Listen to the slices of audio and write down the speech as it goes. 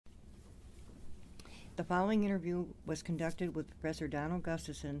The following interview was conducted with Professor Donald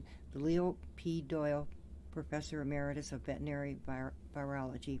Gustafson, the Leo P. Doyle Professor Emeritus of Veterinary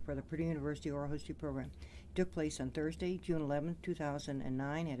Virology for the Purdue University Oral History Program. It took place on Thursday, June 11,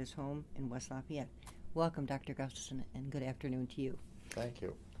 2009 at his home in West Lafayette. Welcome, Dr. Gustafson, and good afternoon to you. Thank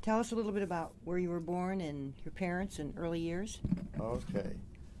you. Tell us a little bit about where you were born and your parents and early years. Okay.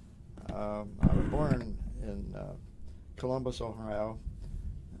 I was born in Columbus, Ohio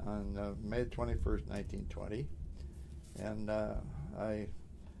on May 21st, 1920, and I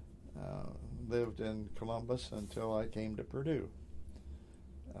lived in Columbus until I came to Purdue.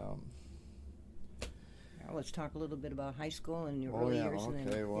 Now let's talk a little bit about high school and your early years.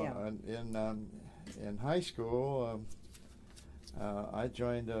 Okay. In high school, I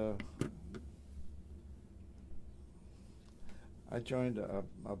joined a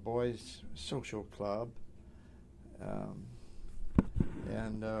boys' social club,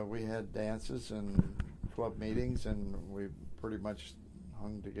 and we had dances and club meetings, and we pretty much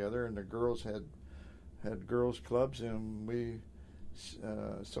hung together. And the girls had girls' clubs, and we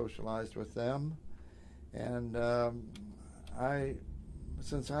socialized with them. And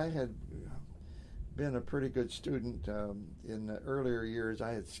since I had been a pretty good student in the earlier years,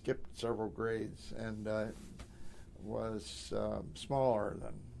 I had skipped several grades and was smaller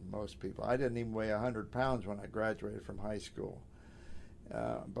than most people. I didn't even weigh 100 pounds when I graduated from high school.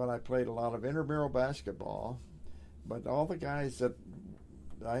 But I played a lot of intramural basketball. But all the guys that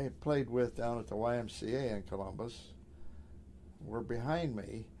I played with down at the YMCA in Columbus were behind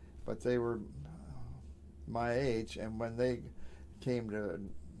me, but they were my age, and when they came to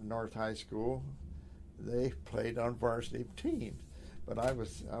North High School, they played on varsity teams. But I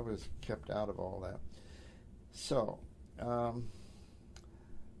was kept out of all that. So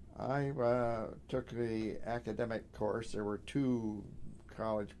I took the academic course. There were two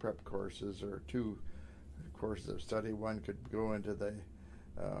college prep courses, or two courses of study. One could go into the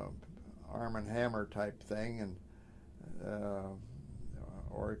Arm and Hammer type thing, and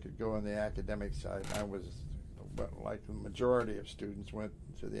or it could go on the academic side. I was, like the majority of students, went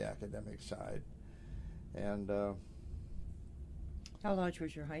to the academic side. And how large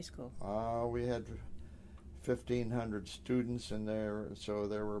was your high school? We had 1,500 students in there, so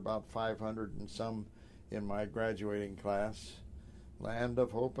there were about 500 and some in my graduating class. Land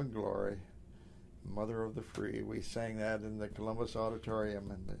of Hope and Glory, Mother of the Free. We sang that in the Columbus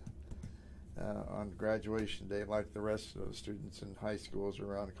Auditorium on graduation day, like the rest of the students in high schools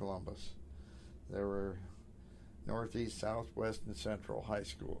around Columbus. There were Northeast, Southwest, and Central high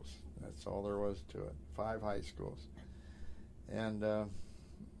schools. That's all there was to it. 5 high schools. And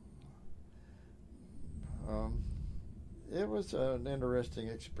it was an interesting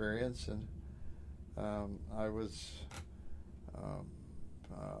experience, and I was a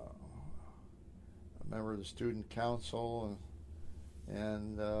member of the student council,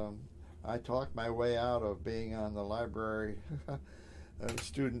 and I talked my way out of being on the library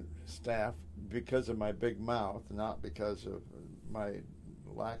student staff because of my big mouth, not because of my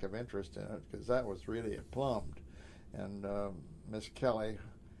lack of interest in it, because that was really plumbed. And Miss Kelly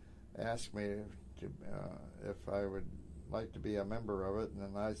asked me if I would like to be a member of it, and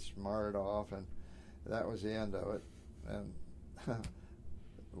then I smarted off, and that was the end of it. And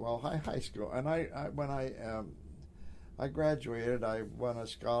well, high school, and when I graduated, I won a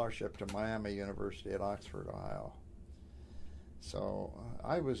scholarship to Miami University at Oxford, Ohio. So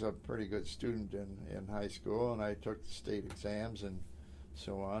I was a pretty good student in high school, and I took the state exams and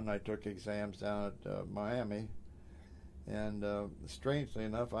so on. I took exams down at Miami, and strangely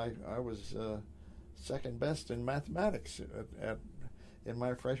enough, I was second best in mathematics in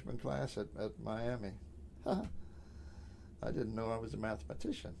my freshman class at Miami. I didn't know I was a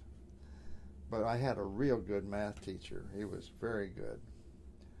mathematician, but I had a real good math teacher. He was very good.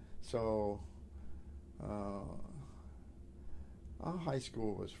 So high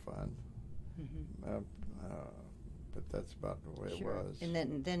school was fun. Mm-hmm. But that's about the way it was. And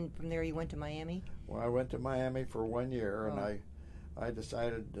then from there you went to Miami? Well, I went to Miami for 1 year, and I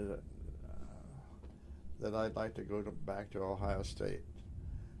decided that I'd like to go back to Ohio State.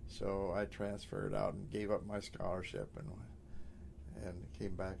 So I transferred out and gave up my scholarship and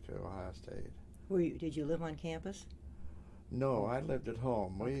came back to Ohio State. Did you live on campus? No, I lived at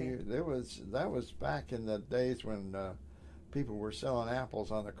home. Okay. That was back in the days when people were selling apples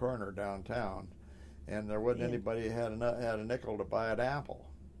on the corner downtown, and there wasn't anybody who had a nickel to buy an apple.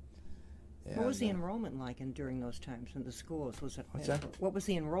 And what was the enrollment like during those times in the schools? Was it? What's that? What was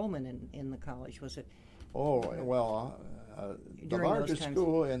the enrollment in the college? Was it? The largest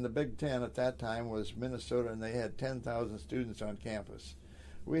school in the Big Ten at that time was Minnesota, and they had 10,000 students on campus.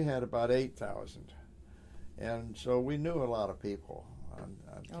 We had about 8,000. And so we knew a lot of people on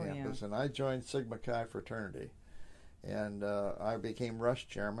campus. Yeah. And I joined Sigma Chi fraternity. And I became rush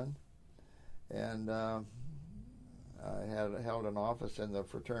chairman. And I held an office in the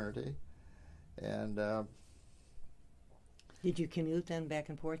fraternity. And did you commute then back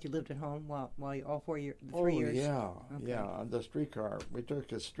and forth? You lived at home while you, all 4 years, 3 years? Yeah, Okay. yeah, on the streetcar. We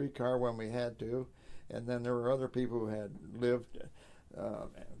took a streetcar when we had to, and then there were other people who had lived.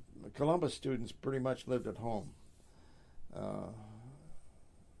 Columbus students pretty much lived at home. For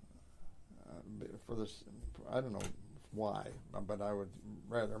this, I don't know why, but I would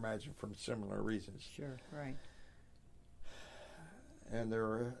rather imagine from similar reasons. Sure, right. And there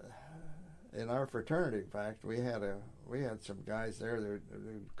were, in our fraternity, in fact, we had some guys there that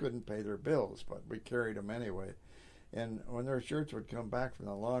couldn't pay their bills, but we carried them anyway. And when their shirts would come back from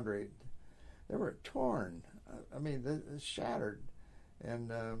the laundry, they were torn. I mean, they shattered,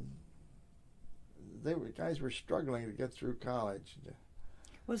 and guys were struggling to get through college.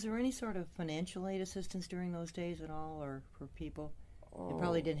 Was there any sort of financial aid assistance during those days at all, or for people? They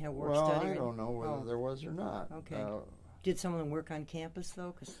probably didn't have work study. Well, I don't know whether there was or not. Okay. Did some of them work on campus,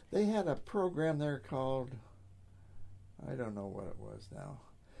 though? 'Cause they had a program there called, I don't know what it was now.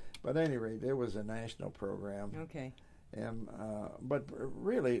 But at any rate, it was a national program. Okay. And, but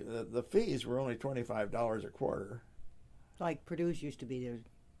really, the fees were only $25 a quarter. Like Purdue's used to be.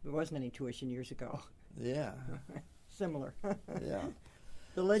 There wasn't any tuition years ago. Yeah. Similar. Yeah.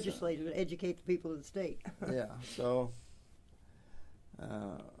 The legislature would educate the people of the state. Yeah. So,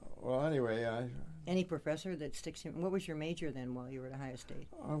 well, anyway, Any professor that sticks in. What was your major then while you were at Ohio State?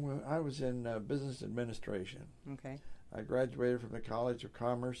 I was in business administration. Okay. I graduated from the College of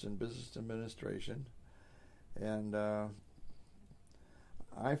Commerce in Business Administration, and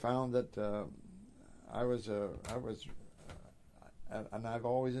I found that and I've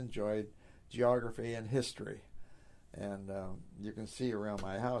always enjoyed geography and history, and you can see around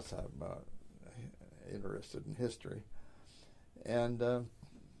my house I'm interested in history, and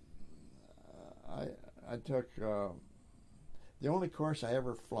I took the only course I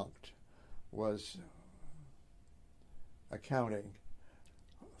ever flunked was accounting.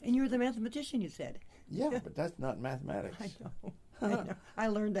 And you were the mathematician, you said. Yeah, but that's not mathematics. I know. I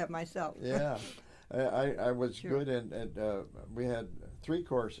learned that myself. Yeah. I was Sure. good at we had 3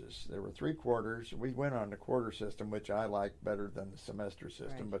 courses. There were 3 quarters. We went on the quarter system, which I liked better than the semester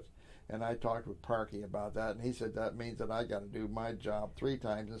system. Right. And I talked with Markee about that, and he said that means that I got to do my job 3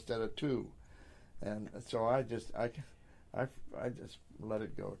 times instead of 2. And so I just let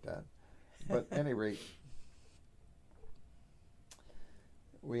it go at that. But at any rate,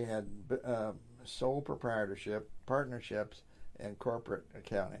 we had sole proprietorship, partnerships, and corporate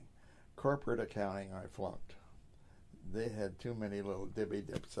accounting. Corporate accounting I flunked. They had too many little dibby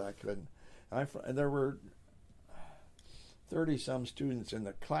dips I couldn't. There were 30-some students in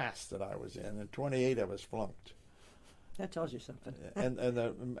the class that I was in, and 28 of us flunked. That tells you something. And as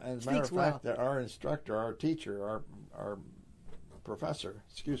a matter of fact, our instructor, our teacher, our professor,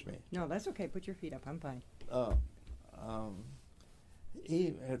 excuse me. No, that's okay. Put your feet up. I'm fine.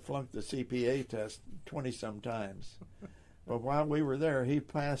 He had flunked the CPA test 20-some times. But while we were there, he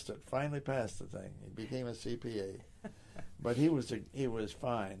passed it. Finally passed the thing. He became a CPA. But he was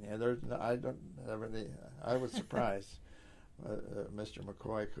fine. And I was surprised. Mr.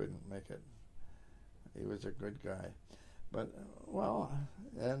 McCoy couldn't make it. He was a good guy. But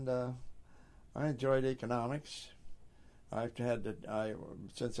I enjoyed economics.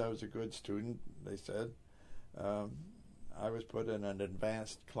 Since I was a good student, they said, I was put in an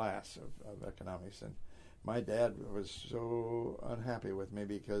advanced class of economics, and my dad was so unhappy with me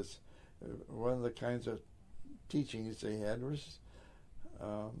because one of the kinds of teachings they had was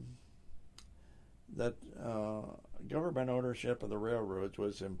that government ownership of the railroads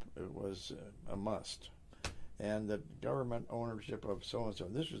was a must, and that government ownership of so and so.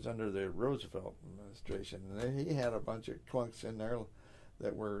 This was under the Roosevelt administration, and he had a bunch of clunks in there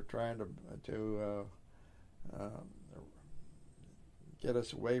that were trying to get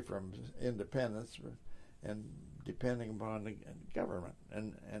us away from independence and depending upon the government.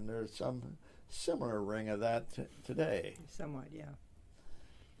 And there's some similar ring of that today. Somewhat, yeah.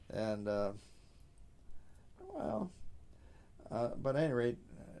 And, but at any rate,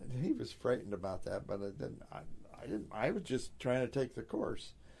 he was frightened about that, but I was just trying to take the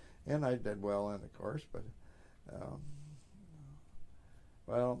course. And I did well in the course, but,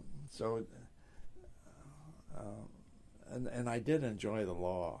 and I did enjoy the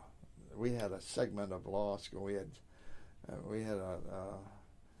law. We had a segment of law school. We had a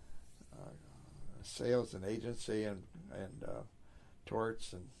sales and agency and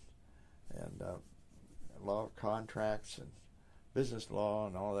torts and law of contracts and business law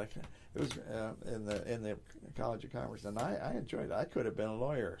and all that. It was in the College of Commerce, and I enjoyed it. I could have been a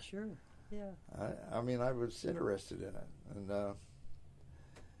lawyer. Sure. Yeah. I mean, I was interested in it, and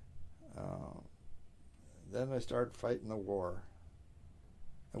then I started fighting the war,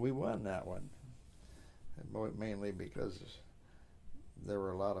 and we won that one, and mainly because there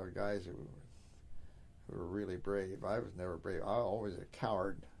were a lot of guys who were really brave. I was never brave. I was always a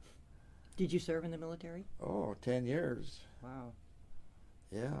coward. Did you serve in the military? Oh, 10 years. Wow.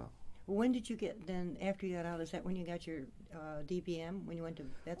 Yeah. When did you get, then, after you got out, is that when you got your DPM, when you went to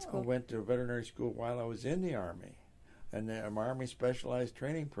vet school? I went to veterinary school while I was in the Army, and the Army Specialized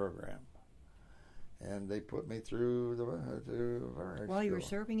Training Program. And they put me through the veterinary While you were school.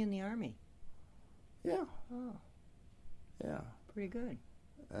 serving in the Army? Yeah. Oh. Yeah. Pretty good.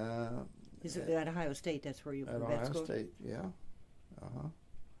 Is it at Ohio State? That's where you went at to vet Ohio school? State, yeah.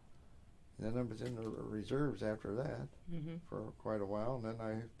 Then I was in the reserves after that for quite a while, and then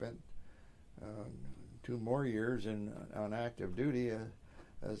I spent 2 more years on active duty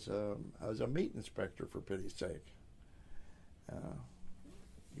as a meat inspector, for pity's sake.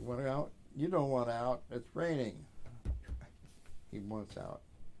 You want out? You don't want out. It's raining. He wants out,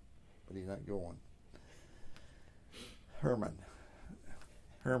 but he's not going. Herman,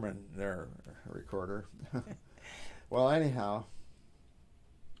 their recorder. Well, anyhow.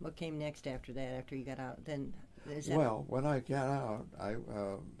 What came next after that, after you got out? Then, well, when I got out,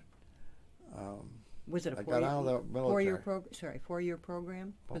 was it a I got out of the military. 4-year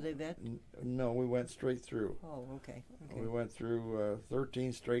program for the vet? No, we went straight through. Oh, okay. We went through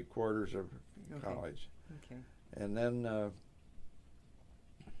 13 straight quarters of college. Okay. And then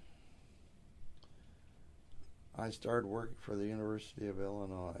I started working for the University of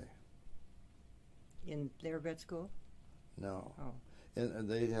Illinois. In their vet school? No. Oh. And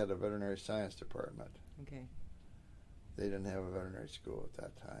they had a veterinary science department. Okay. They didn't have a veterinary school at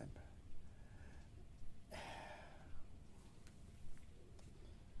that time.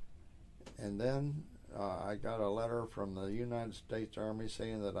 And then I got a letter from the United States Army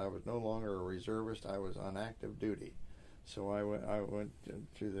saying that I was no longer a reservist. I was on active duty. So I went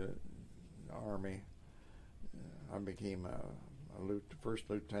to the Army. I became a first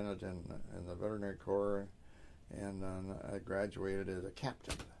lieutenant in the veterinary corps, and I graduated as a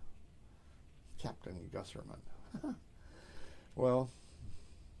captain. Captain Gustafson. Well,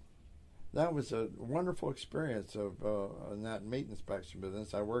 that was a wonderful experience in that meat inspection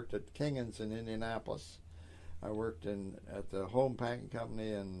business. I worked at Kingen's in Indianapolis. I worked at the Home Packing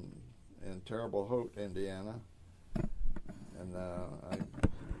Company in Terrible Haute, Indiana. And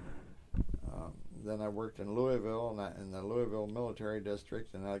then I worked in Louisville, in the Louisville Military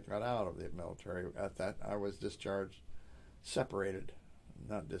District, and I got out of the military. At that, I was separated,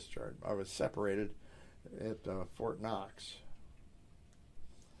 not discharged. I was separated at Fort Knox,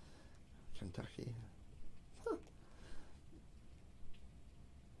 Kentucky. Huh.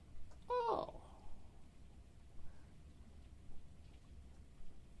 Oh.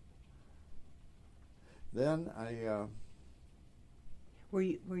 Then I. Were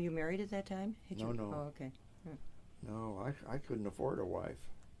you married at that time? No. Oh, okay. Huh. No, I couldn't afford a wife.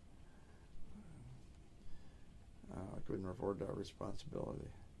 I couldn't afford that responsibility.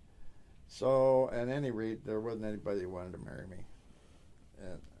 So, at any rate, there wasn't anybody who wanted to marry me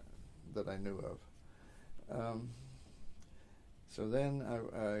that I knew of. So then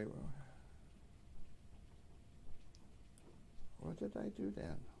I what did I do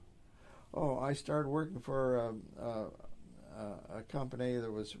then? Oh, I started working for a company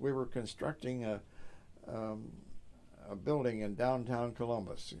we were constructing a building in downtown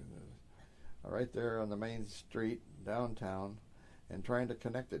Columbus, right there on the main street downtown, and trying to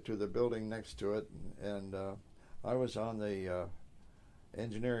connect it to the building next to it. And I was on the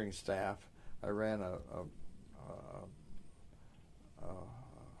engineering staff. I ran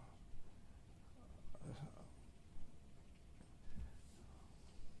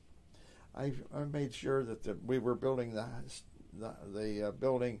I made sure that we were building the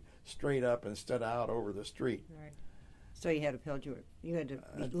building straight up instead of out over the street. Right. So you had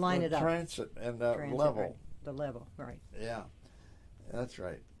to line it up. Transit and level. Right. The level, right. Yeah, that's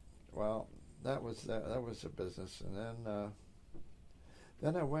right. Well, that was the business, and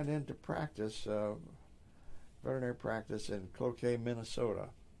then I went into practice, veterinary practice in Cloquet, Minnesota,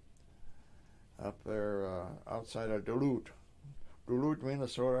 up there outside of Duluth,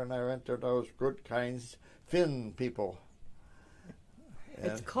 Minnesota, and I went to those good kinds Finn people.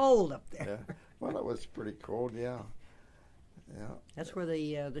 It's cold up there. Yeah. Well, it was pretty cold, yeah. That's where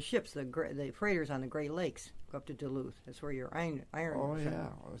the ships, the freighters on the Great Lakes go up to Duluth. That's where your iron. Oh yeah.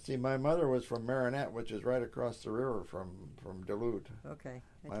 See, my mother was from Marinette, which is right across the river from Duluth. Okay.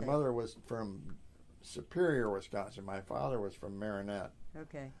 My mother was from Superior, Wisconsin. My father was from Marinette.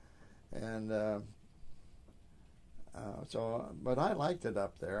 Okay. And but I liked it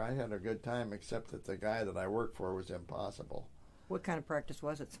up there. I had a good time, except that the guy that I worked for was impossible. What kind of practice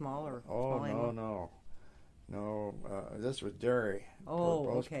was it? Small or oh small animal? no. This was dairy. Oh, for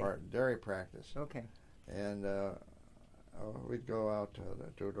the most okay. part, dairy practice. Okay. And we'd go out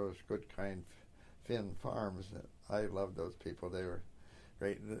to those good kind Finn farms. I loved those people. They were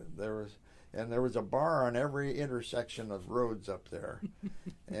great. There was a bar on every intersection of roads up there,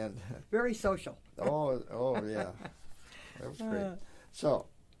 and very social. oh yeah, that was great. So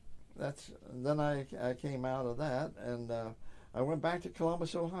then I came out of that, and I went back to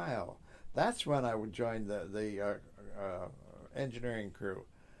Columbus, Ohio. That's when I would join the engineering crew.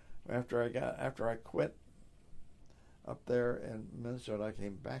 After I quit up there in Minnesota, I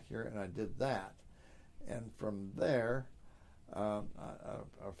came back here and I did that. And from there, a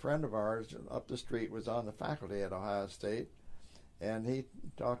friend of ours up the street was on the faculty at Ohio State, and he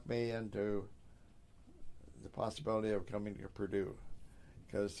talked me into the possibility of coming to Purdue,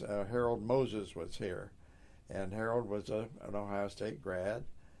 because Harold Moses was here, and Harold was an Ohio State grad,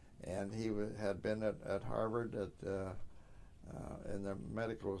 and he had been at Harvard in the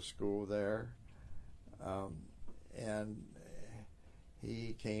medical school there, and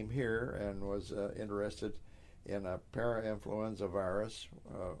he came here and was interested in a parainfluenza virus,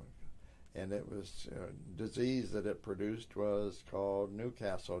 and it was disease that it produced was called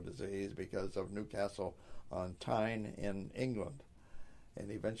Newcastle disease because of Newcastle on Tyne in England. And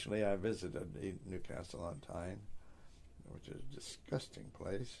eventually I visited Newcastle on Tyne, which is a disgusting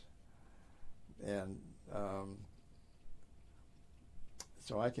place. And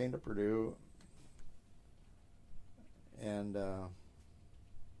so I came to Purdue, and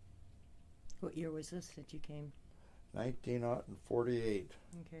what year was this that you came? 1948.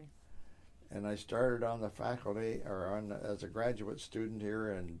 Okay. And I started on the faculty, as a graduate student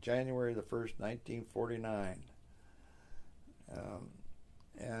here in January the 1st, 1949.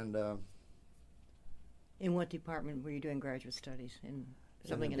 In what department were you doing graduate studies? In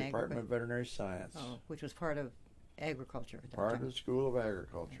something in the in Department of Veterinary Science. Oh, which was part of agriculture at that Part time. of the School of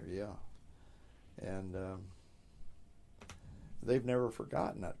Agriculture, yeah. And they've never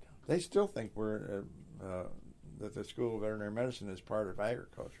forgotten it. They still think that the School of Veterinary Medicine is part of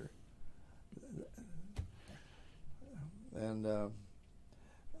agriculture. And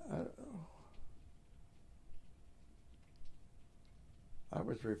I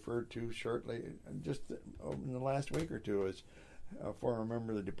was referred to shortly, just in the last week or two, as a former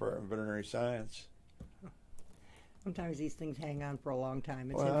member of the Department of Veterinary Science. Sometimes these things hang on for a long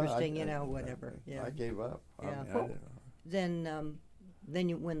time. It's interesting, whatever. I gave up. Yeah. I didn't know.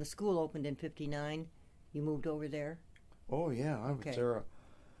 Then when the school opened in '59, you moved over there. Oh yeah, I was there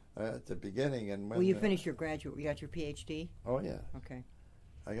at the beginning, and when you finished your graduate, you got your PhD. Oh yeah. Okay.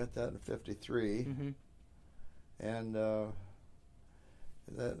 I got that in '53, and the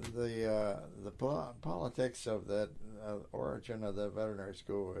politics of that origin of the veterinary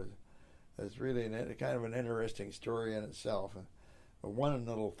school is really kind of an interesting story in itself. One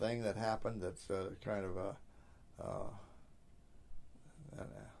little thing that happened that's kind of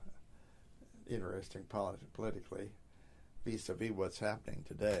interesting politically, vis-a-vis what's happening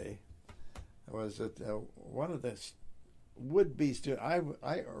today, was that one of the would-be students,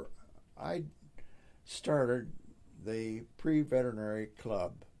 I started the pre-veterinary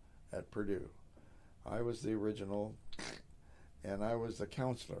club at Purdue. I was the original, and I was the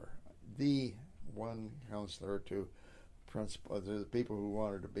counselor, the one counselor to the people who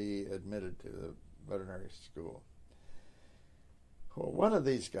wanted to be admitted to the veterinary school. Well, one of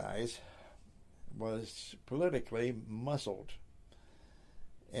these guys was politically muscled,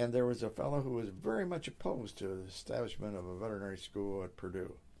 and there was a fellow who was very much opposed to the establishment of a veterinary school at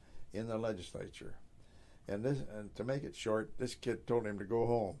Purdue in the legislature. And to make it short, this kid told him to go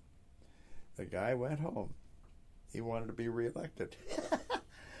home. The guy went home. He wanted to be reelected.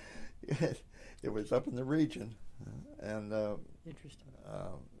 It was up in the region, and interesting.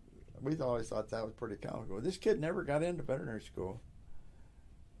 We always thought that was pretty comical. This kid never got into veterinary school.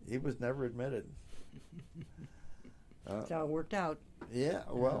 He was never admitted. That's how it worked out. Yeah,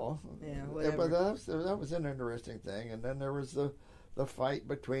 well, whatever. But that was an interesting thing. And then there was the fight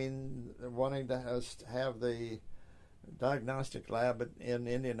between wanting to have the diagnostic lab in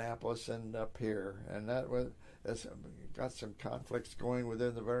Indianapolis and up here, and that's got some conflicts going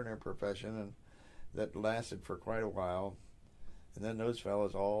within the veterinary profession, and that lasted for quite a while. And then those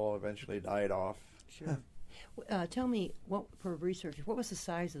fellows all eventually died off. Sure. Tell me, for researchers, what was the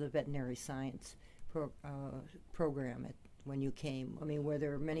size of the veterinary science program when you came? I mean, were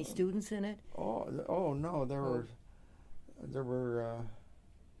there many students in it? Oh no, there were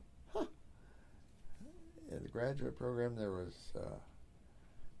in the graduate program there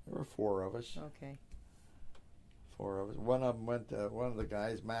were 4 of us. Okay. 4 of us. One of them went. One of the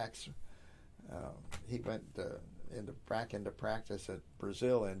guys, Max, he went back into practice at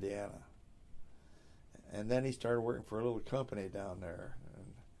Brazil, Indiana, and then he started working for a little company down there.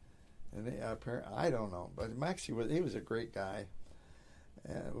 And apparently, I don't know, but Max, he was a great guy,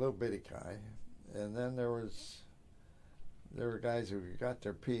 a little bitty guy. And then there were guys who got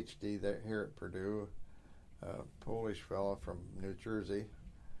their PhD here at Purdue. A Polish fellow from New Jersey,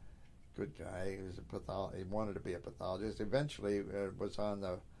 good guy. He was he wanted to be a pathologist. Eventually, was on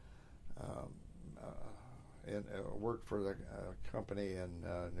the worked for the company in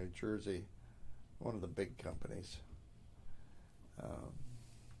New Jersey, one of the big companies,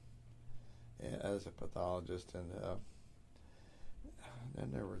 as a pathologist. And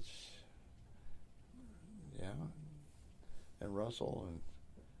then there was, and Russell and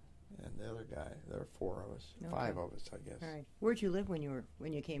the other guy. There were 4 of us, okay. 5 of us, I guess. All right. Where'd you live when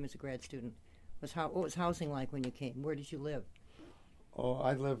you came as a grad student? What was housing like when you came? Where did you live? Oh,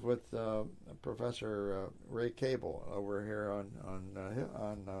 I lived with Professor Ray Cable over here on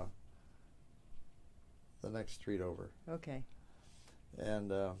the next street over. Okay.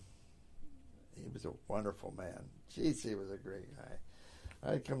 And he was a wonderful man. Jeez, he was a great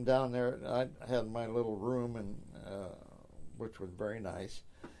guy. I'd come down there. I had my little room, and which was very nice.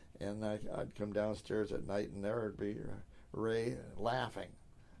 And I'd come downstairs at night, and there would be Ray laughing,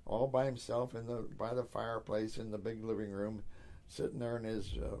 all by himself by the fireplace in the big living room, sitting there in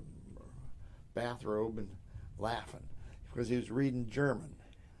his bathrobe and laughing because he was reading German.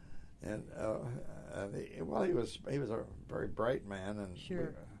 And he was a very bright man, and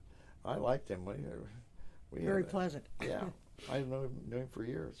sure. I liked him. We very pleasant. Yeah, I knew him for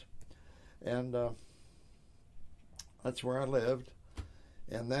years, and that's where I lived.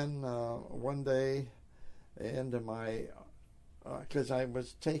 And then one day, into my, because I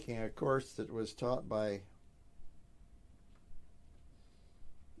was taking a course that was taught by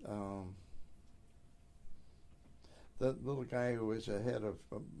the little guy who was the head of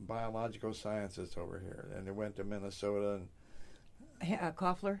biological sciences over here, and he went to Minnesota. And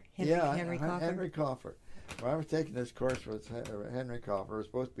Koffler? Henry Koffler? Henry Koffler. Well, I was taking this course with Henry Koffler. It was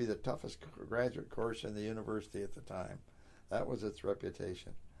supposed to be the toughest graduate course in the university at the time. That was its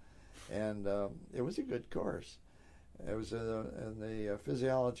reputation. And it was a good course. It was in the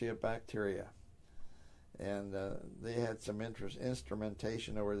physiology of bacteria. And they had some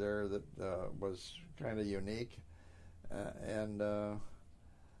instrumentation over there that was kind of unique.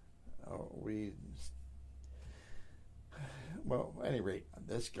 Well, at any rate,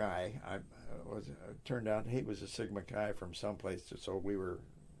 this guy turned out he was a Sigma Chi from someplace, so we were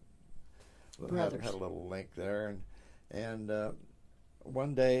had a little link there. And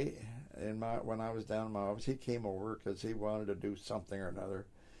one day, when I was down in my office, he came over because he wanted to do something or another,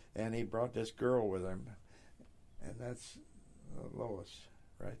 and he brought this girl with him, and that's Lois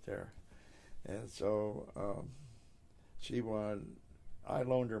right there. And so I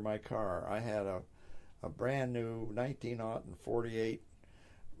loaned her my car. I had a brand new 1948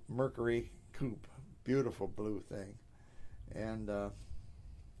 Mercury coupe, beautiful blue thing, and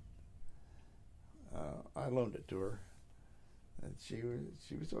I loaned it to her, and she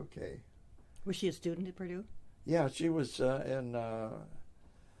was okay. Was she a student at Purdue? Yeah, she was in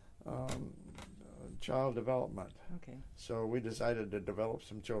child development. Okay. So we decided to develop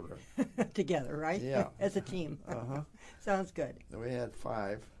some children together, right? Yeah, as a team. Sounds good. We had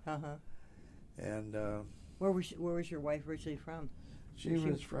 5. And where was your wife originally from? She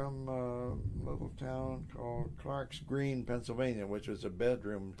was from a little town called Clark's Green, Pennsylvania, which was a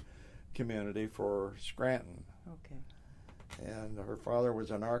bedroom community for Scranton. Okay. And her father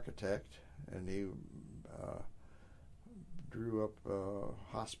was an architect, and he drew up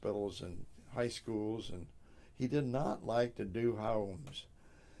hospitals and high schools, and he did not like to do homes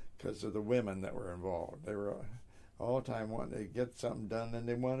because of the women that were involved. They were all the time wanting to get something done, and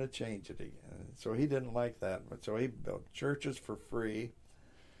they wanted to change it again. So he didn't like that. But so he built churches for free.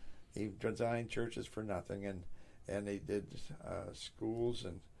 He designed churches for nothing, and he did schools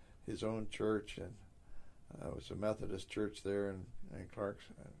and his own church, and it was a Methodist church there in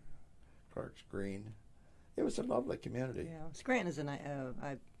Clark's Green. It was a lovely community. Yeah, Scranton is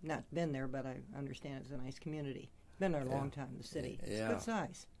I've not been there, but I understand it's a nice community. Been there a long time. The city, it's good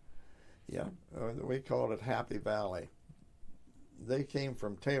size. Yeah, we called it Happy Valley. They came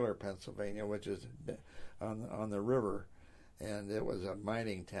from Taylor, Pennsylvania, which is on the river, and it was a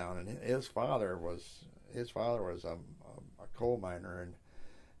mining town. And his father was a coal miner,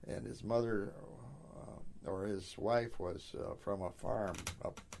 and his mother or his wife was from a farm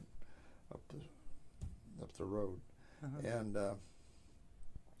up the road, and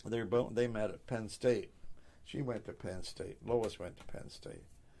they met at Penn State. She went to Penn State. Lois went to Penn State.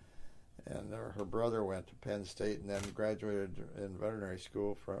 And her brother went to Penn State and then graduated in veterinary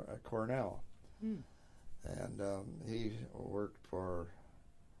school at Cornell. Mm. And he worked for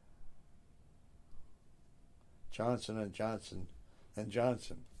Johnson and Johnson, and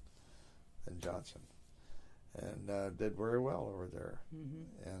did very well over there.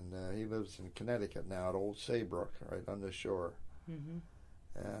 Mm-hmm. And he lives in Connecticut now at Old Saybrook, right on the shore. Mm-hmm.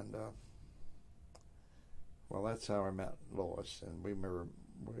 And well, that's how I met Lois, and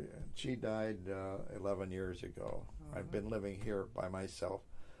she died 11 years ago. Uh-huh. I've been living here by myself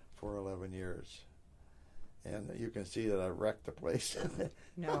for 11 years. And you can see that I wrecked the place.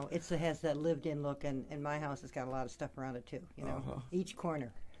 No, it has that lived-in look, and my house has got a lot of stuff around it, too. You know, each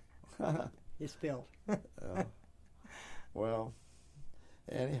corner is filled. Well,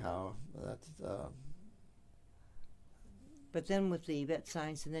 anyhow, that's... But then with the vet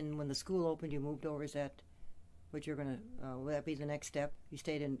science, and then when the school opened, you moved over. Is that what you're going to, will that be the next step? You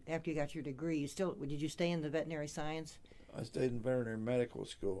stayed in, after you got your degree, did you stay in the veterinary science? I stayed in veterinary medical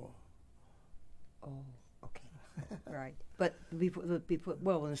school. Oh, okay. Right. But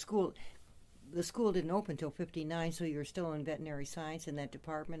when the school didn't open until 1959, so you were still in veterinary science in that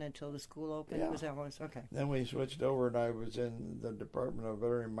department until the school opened? Yeah. Was that what it was? Okay. Then we switched over, and I was in the Department of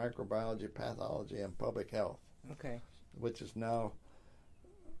Veterinary Microbiology, Pathology, and Public Health. Okay. Which is now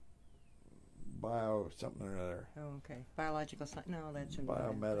bio something or other. Oh, okay. Biological science. No, that's in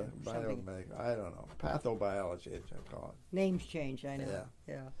biomedical. I don't know. Pathobiology, as I call it. Names change. I know.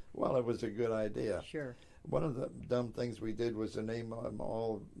 Yeah. Well, it was a good idea. Sure. One of the dumb things we did was to name them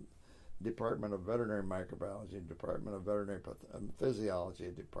all Department of Veterinary Microbiology, Department of Veterinary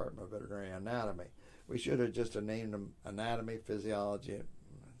Physiology, Department of Veterinary Anatomy. We should have just named them Anatomy, Physiology.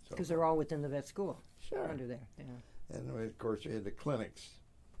 Because they're all within the vet school. Sure. Under there. Yeah. And of course, we had the clinics.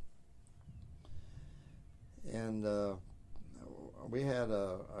 And we had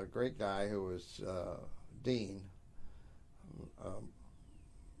a great guy who was dean,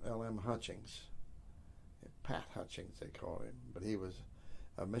 L.M. Hutchings, Pat Hutchings they called him, but he was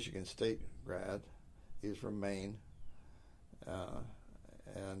a Michigan State grad. He was from Maine,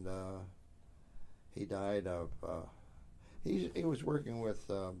 and he died of. He was working with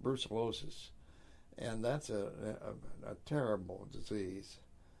brucellosis, and that's a terrible disease.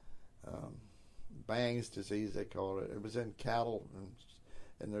 Bang's disease, they called it. It was in cattle,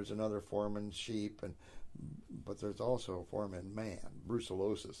 and there's another form in sheep, but there's also a form in man,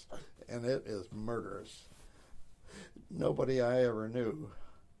 brucellosis, and it is murderous. Nobody I ever knew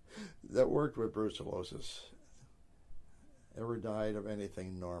that worked with brucellosis ever died of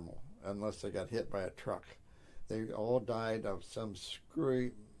anything normal, unless they got hit by a truck. They all died of some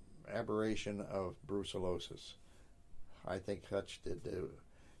screwy aberration of brucellosis. I think Hutch did too,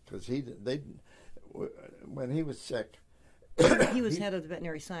 because when he was sick. He was head of the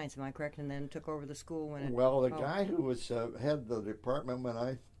veterinary science, am I correct? And then took over the school when it... Well, the guy who was head of the department when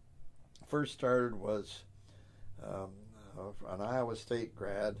I first started was an Iowa State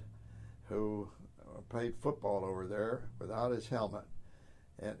grad who played football over there without his helmet.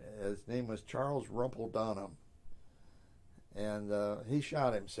 And his name was Charles Rumpel Dunham. And he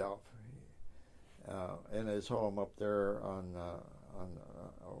shot himself in his home up there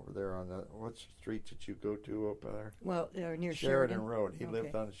over there on the, what street did you go to up there? Well, near Sheridan Road. He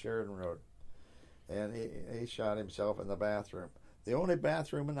lived on Sheridan Road. And he shot himself in the bathroom. The only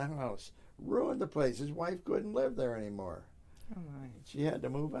bathroom in the house. Ruined the place. His wife couldn't live there anymore. Oh, my. She had to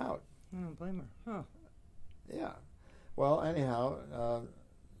move out. Oh, blame her. Huh. Yeah. Well, anyhow,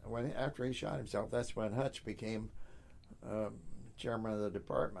 after he shot himself, that's when Hutch became chairman of the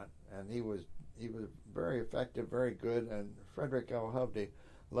department. And he was very effective, very good, and Frederick L. Hovde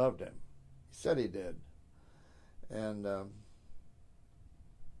loved him. He said he did. And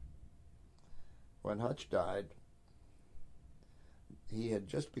when Hutch died, he had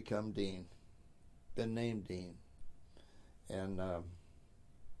just become dean, been named dean. And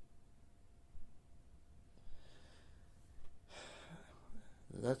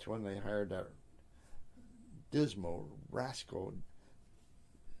that's when they hired that dismal rascal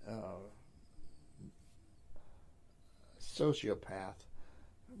sociopath,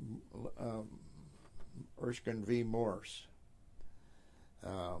 Erskine V. Morse.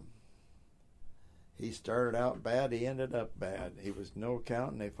 He started out bad, he ended up bad. He was no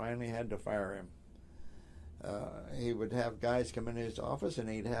account, and they finally had to fire him. he would have guys come into his office, and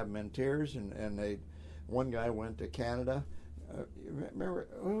he'd have them in tears, and one guy went to Canada. Remember,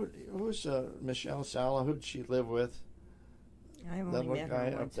 who's Michelle Sala? Who'd she live with? I only met guy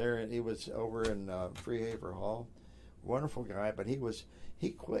her up once. there, and he was over in Freehaver Hall. Wonderful guy, but he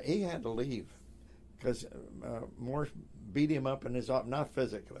quit. He had to leave because Morse beat him up in his office, not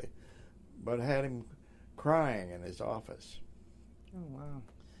physically, but had him crying in his office. Oh, wow.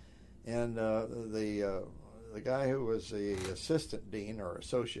 And the guy who was the assistant dean or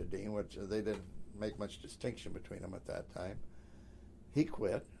associate dean, which they didn't make much distinction between them at that time, he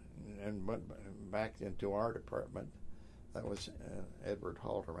quit and went back into our department. That was Edward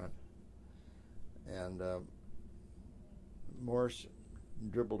Halterman. And Morse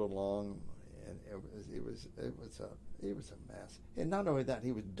dribbled along, and he was a mess. And not only that,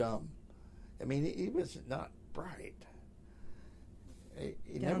 he was dumb. I mean, he was not bright.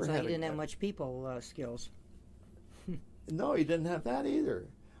 He never had. He didn't have much people skills. No, he didn't have that either.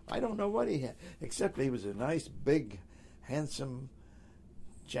 I don't know what he had, except he was a nice, big, handsome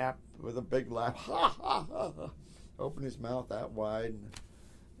chap with a big laugh. Ha ha ha! Opened his mouth that wide,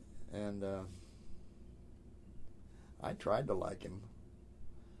 and I tried to like him.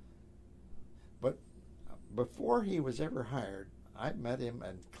 But before he was ever hired, I met him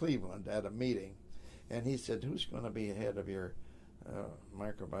in Cleveland at a meeting, and he said, "Who's going to be head of your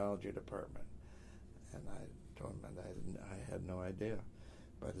microbiology department?" And I told him that I had no idea.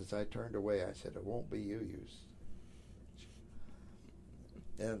 But as I turned away, I said, "It won't be you,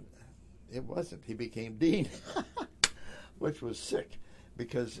 And it wasn't. He became dean, which was sick,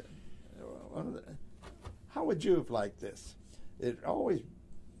 because how would you have liked this? It always,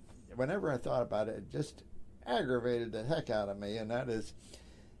 whenever I thought about it, it just aggravated the heck out of me, and that is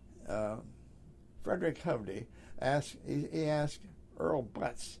Frederick Hovde asked Earl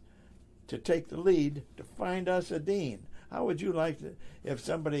Butts to take the lead to find us a dean. How would you like to, if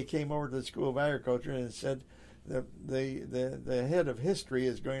somebody came over to the School of Agriculture and said the head of history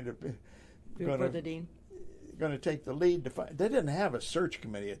is going to be For the dean? Going to take the lead to find? They didn't have a search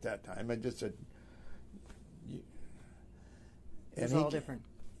committee at that time. They just said, It's all different.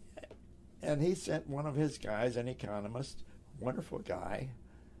 And he sent one of his guys, an economist, wonderful guy.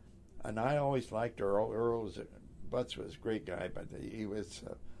 And I always liked Earl. Butts was a great guy, but he was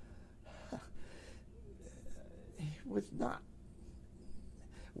not.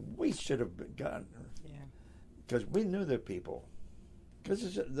 We should have gotten, because we knew the people.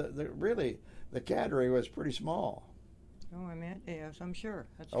 Because the cadre was pretty small. Oh, I mean, yes, I'm sure.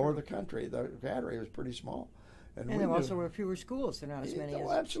 That's Over true. the country, the cadre was pretty small. And there also were fewer schools. There are not as many.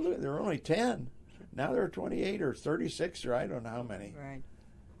 Oh, absolutely. There were only 10. Now there are 28 or 36 or I don't know how many. Right.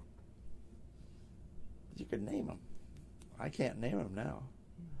 You could name them. I can't name them now.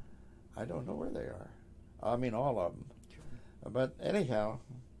 I don't know where they are. I mean, all of them. Sure. But anyhow,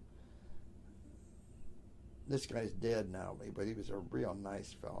 this guy's dead now, but he was a real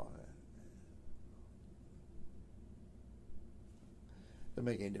nice fellow. Doesn't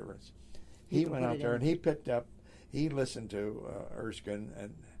make any difference. He went out there and he listened to Erskine,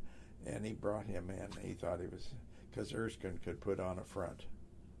 and he brought him in. He thought he was, because Erskine could put on a front.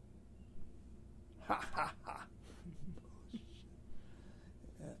 Ha ha ha.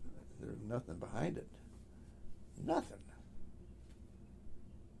 There's nothing behind it. Nothing.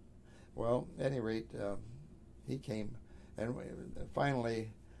 Well, at any rate, he came, and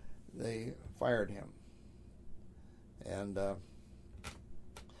finally they fired him. And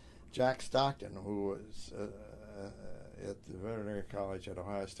Jack Stockton, who was at the veterinary college at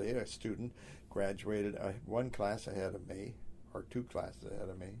Ohio State, a student, graduated one class ahead of me, or two classes ahead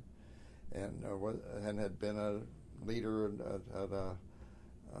of me, and had been a leader of a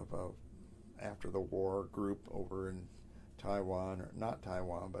after the war group over in Taiwan, or not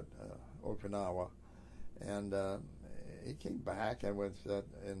Taiwan, but Okinawa, and he came back and was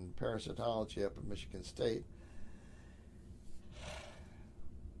in parasitology up at Michigan State,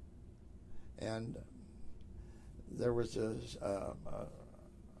 and there was an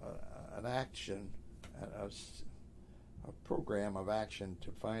action, a program of action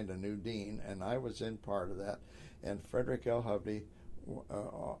to find a new dean, and I was in part of that. And Frederick L. Hovde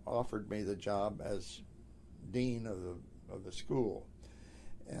offered me the job as dean of the school,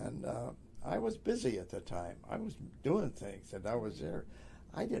 and I was busy at the time. I was doing things, and I was there.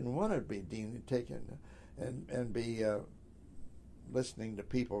 I didn't want to be dean, and be listening to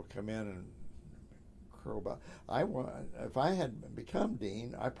people come in and crow about. If I had become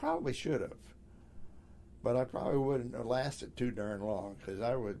dean, I probably should have, but I probably wouldn't have lasted too darn long, because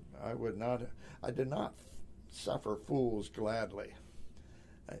I did not suffer fools gladly.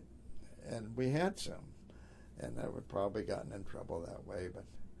 And we had some, and I would probably gotten in trouble that way. But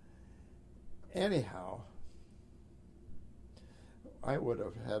anyhow, I would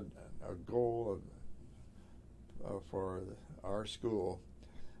have had a goal for our school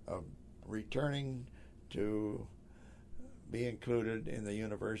of returning to be included in the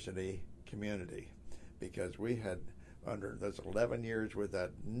university community, because we had, under those 11 years with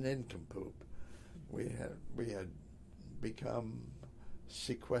that nincompoop, we had become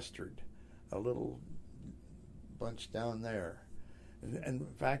sequestered, a little bunch down there. And in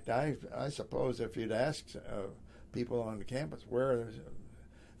fact, I suppose if you'd asked people on the campus where,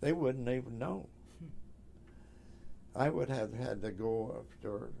 they wouldn't even know. I would have had the goal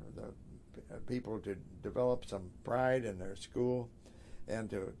for the people to develop some pride in their school, and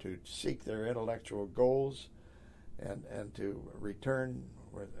to seek their intellectual goals, and to return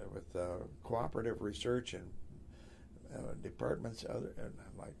with cooperative research and departments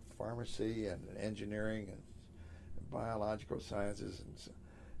like pharmacy and engineering and biological sciences,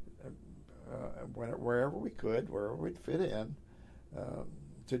 and wherever we could, wherever we'd fit in,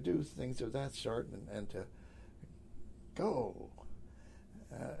 to do things of that sort, and to go.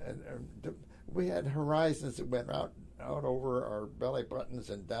 We had horizons that went out over our belly buttons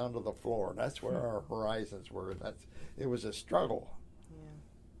and down to the floor. That's where our horizons were. It was a struggle.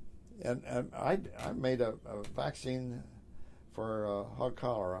 Yeah. And I made a vaccine for hog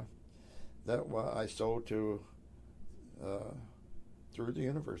cholera that I sold to through the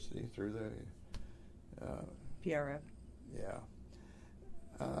university, through the PRF. Yeah.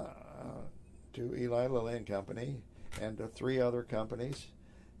 To Eli Lilly and Company, and to 3 other companies,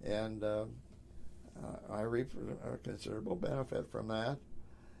 and I reaped a considerable benefit from that.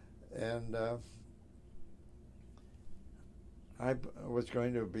 And I was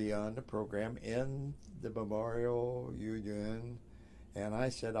going to be on the program in the Memorial Union, and I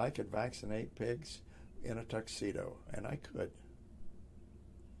said I could vaccinate pigs in a tuxedo, and I could.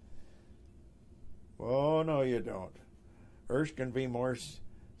 Oh, no, you don't. Erskine V. Morse,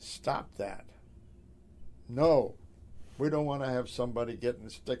 stop that. No, we don't want to have somebody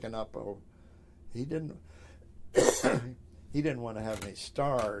sticking up. Oh, he didn't. He didn't want to have any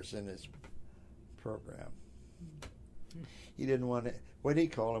stars in his program. He didn't want to. What he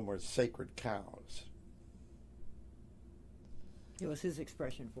called them were sacred cows. It was his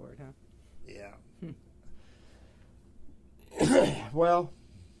expression for it, huh? Yeah. Well,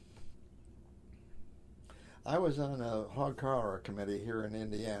 I was on a hog cholera committee here in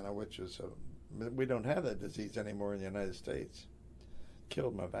Indiana, which is we don't have that disease anymore in the United States.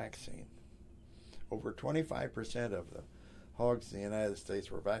 Killed my vaccine. Over 25% of the hogs in the United States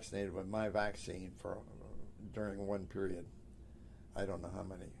were vaccinated with my vaccine during one period. I don't know how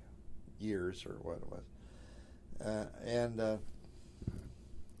many years or what it was. And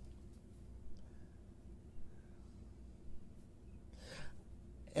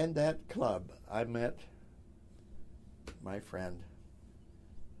in that club, I met my friend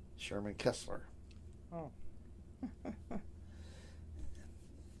Sherman Kessler. Oh.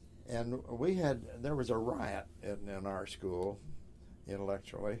 And there was a riot in our school,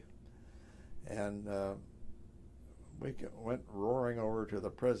 intellectually, and we went roaring over to the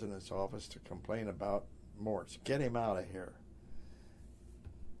president's office to complain about Morse. Get him out of here.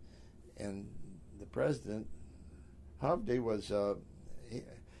 And the president, Hovde, was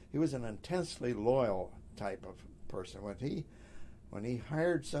he was an intensely loyal type of person. When he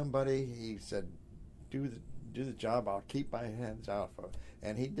hired somebody, he said, "Do the job. I'll keep my hands out for it."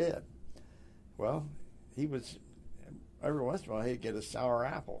 And he did. Well, he was, every once in a while he'd get a sour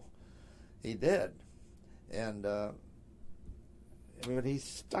apple. He did. And but he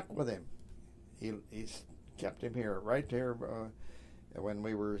stuck with him. He kept him here, right there when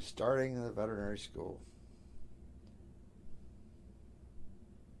we were starting the veterinary school.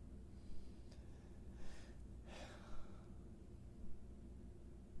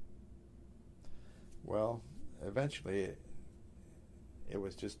 Well, eventually it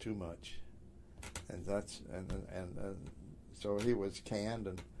was just too much, and so he was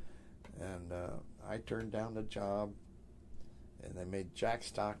canned, and I turned down the job, and they made Jack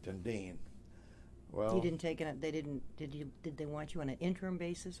Stockton dean. Well, you didn't take it. They didn't. Did they want you on an interim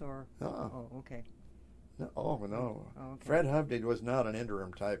basis or? Oh, okay. No, no. Oh, okay. Fred Hovde was not an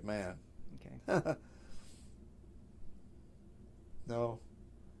interim type man. Okay. No.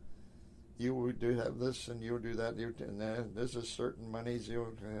 You would have this, and you would do that, and this is certain monies you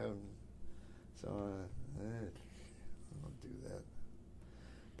would have. So I don't do that.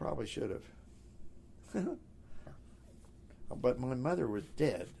 Probably should have. But my mother was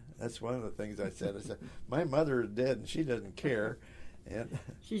dead. That's one of the things I said. I said, my mother is dead, and she doesn't care. And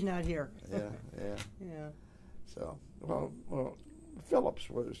she's not here. Yeah. So, well, Phillips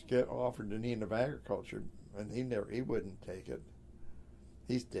was offered the Dean of Agriculture, and he wouldn't take it.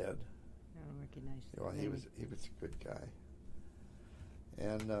 He's dead. I don't recognize him. Well, he was a good guy.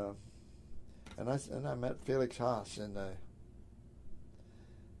 And I met Felix Haas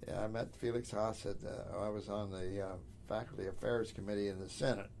I met Felix Haas I was on the Faculty Affairs Committee in the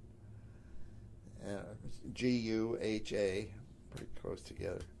Senate. GUHA, pretty close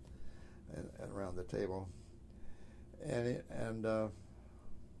together, and around the table.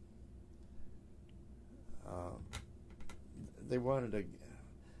 They wanted to.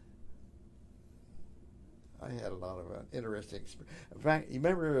 I had a lot of interesting experience. In fact, you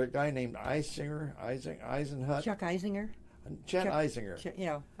remember a guy named Eisenhut? Chuck Eisinger? Chet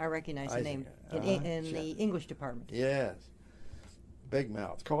Eisinger. I recognize the name in the English department. Yes. Big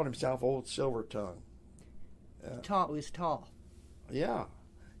mouth. Called himself Old Silver Tongue. Tall. He was tall. Yeah.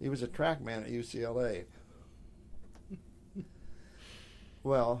 He was a track man at UCLA.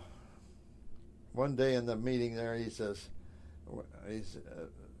 Well, one day in the meeting there, he says, he's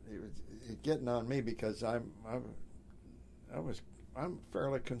getting on me because I'm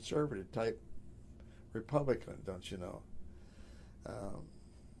fairly conservative type Republican, don't you know?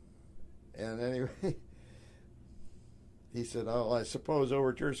 And anyway, he said, "Oh, I suppose over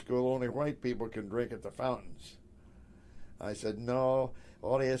at your school only white people can drink at the fountains." I said, "No,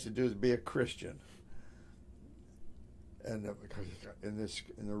 all he has to do is be a Christian." And in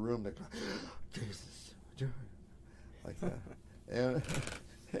the room, they go, "Jesus," like that, and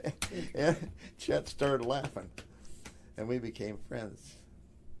Chet started laughing, and we became friends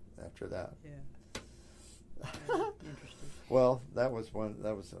after that. Yeah. Interesting. Well, that was a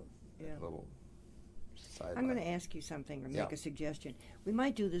little side. I'm going to ask you something or make a suggestion. We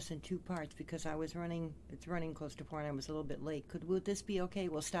might do this in 2 parts because it's running close to 4 and I was a little bit late. Would this be okay?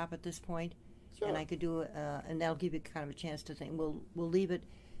 We'll stop at this point, sure. And I could do and that'll give you kind of a chance to think. We'll leave it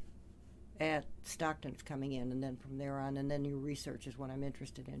at Stockton's coming in, and then from there on, and then your research is what I'm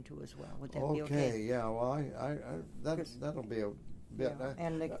interested into as well. Would that be okay? Okay, yeah. Well, that'll be a bit. Yeah.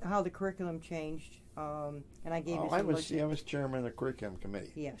 And how the curriculum changed, and I gave you some I was chairman of the curriculum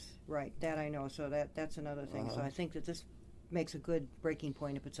committee. Yes, right. That I know. So that's another thing. So I think that this makes a good breaking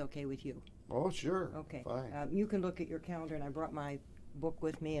point if it's okay with you. Oh, sure. Okay. Fine. You can look at your calendar, and I brought my book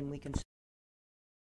with me, and we can